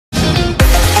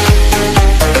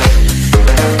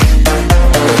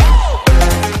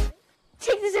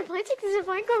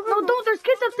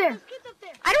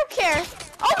care.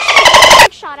 Oh,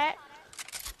 shot at.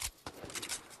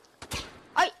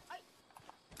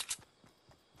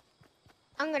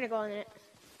 I'm gonna go in it.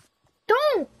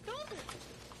 Don't!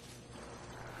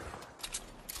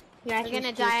 We're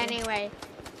gonna die anyway.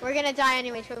 We're gonna die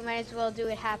anyway, so we might as well do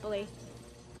it happily.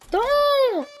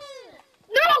 Don't!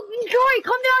 No! Corey,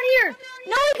 come down here!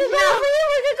 No, we can go over here!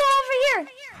 We can go over here!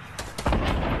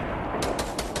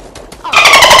 Oh.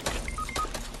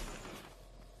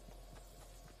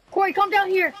 Corey, come down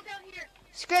here!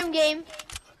 Scrim game.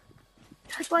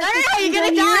 No, you're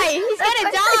gonna die! He's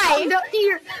gonna die! Come down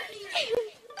here!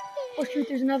 Oh shoot,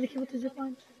 there's another kid with the zip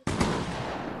line.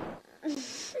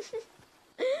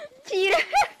 Peter!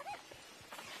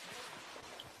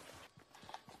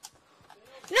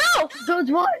 No!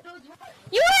 Those what?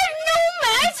 You have no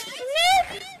match, Nick!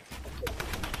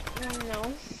 No.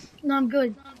 No, I'm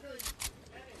good.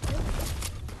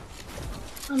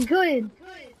 I'm good.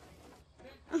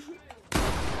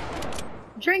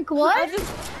 Drink what?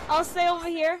 I'll stay over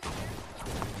here.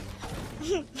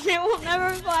 They will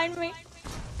never find me.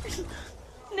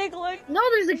 Nick, look. No,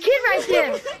 there's a kid right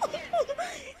there.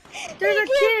 There's a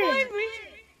kid. Find me.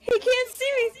 He can't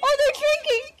see me. Oh, they're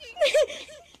drinking.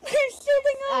 They're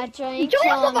stealing up. I drank.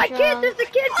 Joseph, I can't. There's a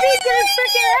kid beating his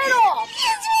freaking head off.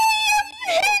 He's really up,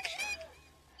 Nick.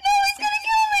 No, he's gonna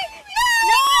kill me.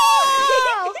 No!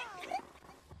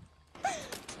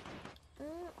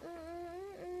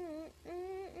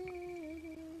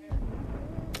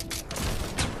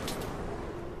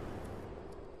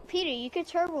 Peter, you could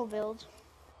turbo build.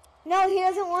 No, he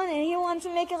doesn't want it. He wants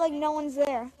to make it like no one's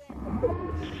there.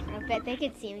 I bet they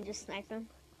could see him, just snipe him.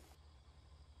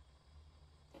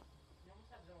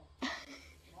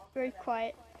 Very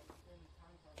quiet.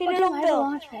 Peter, don't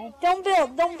build. Don't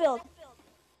build. Don't build.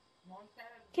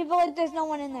 Keep it like there's no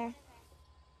one in there.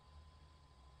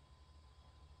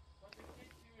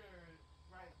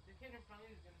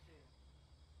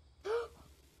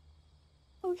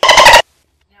 Oh, shit.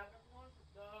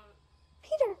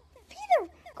 Peter,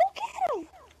 go get him.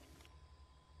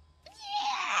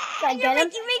 Did I get him?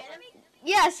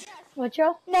 Yes. What,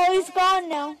 Joe? No, he's gone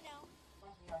now.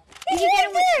 You can get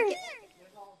him with.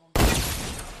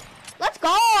 Let's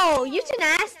go. You're too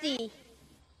nasty.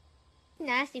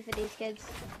 Nasty for these kids.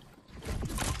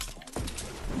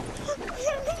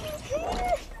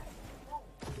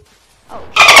 Oh.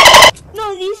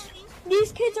 No,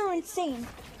 these kids are insane.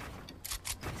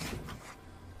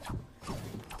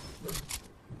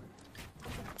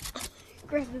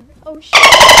 Oh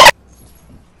shit.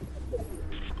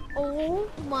 Oh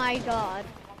my god.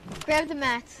 Grab the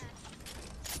mats.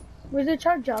 Where's the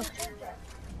chug jug?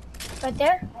 Right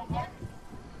there?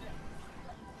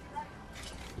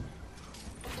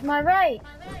 To my right.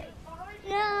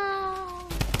 No.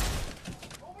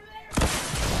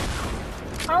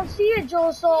 I don't see it,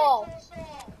 Joseph.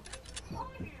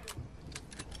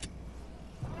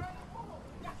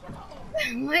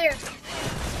 Where?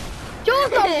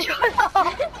 Joseph, shut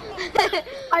up!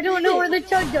 I don't know where the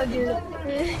chug jug is.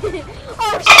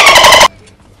 Oh shit!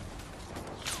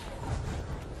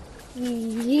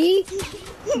 Yee.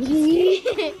 Yee.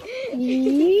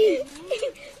 Yee.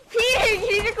 Peter, you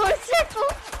need to go in circle.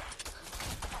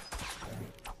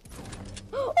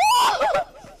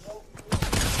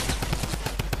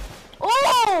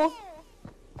 Oh!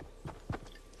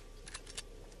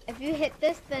 If you hit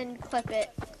this, then clip it.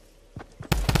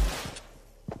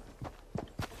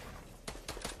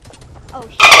 Oh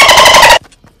shit.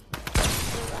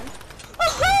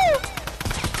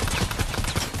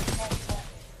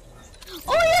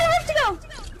 Oh yeah, I have to go.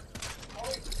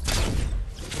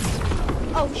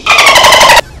 Oh shit.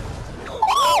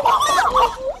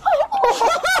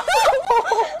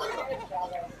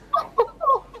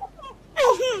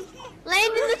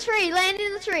 Land in the tree, land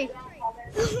in the tree.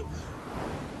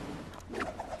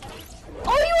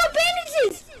 Oh, you want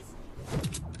bandages?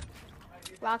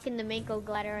 Rocking the Mako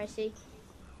glider, I see.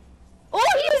 Oh,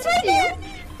 he doesn't see you.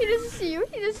 He doesn't see you.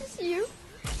 He doesn't see you.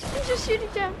 He's just shooting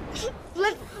down.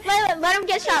 Let him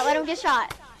get shot. Let him get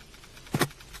shot.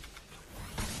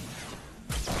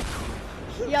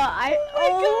 Yo,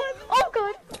 oh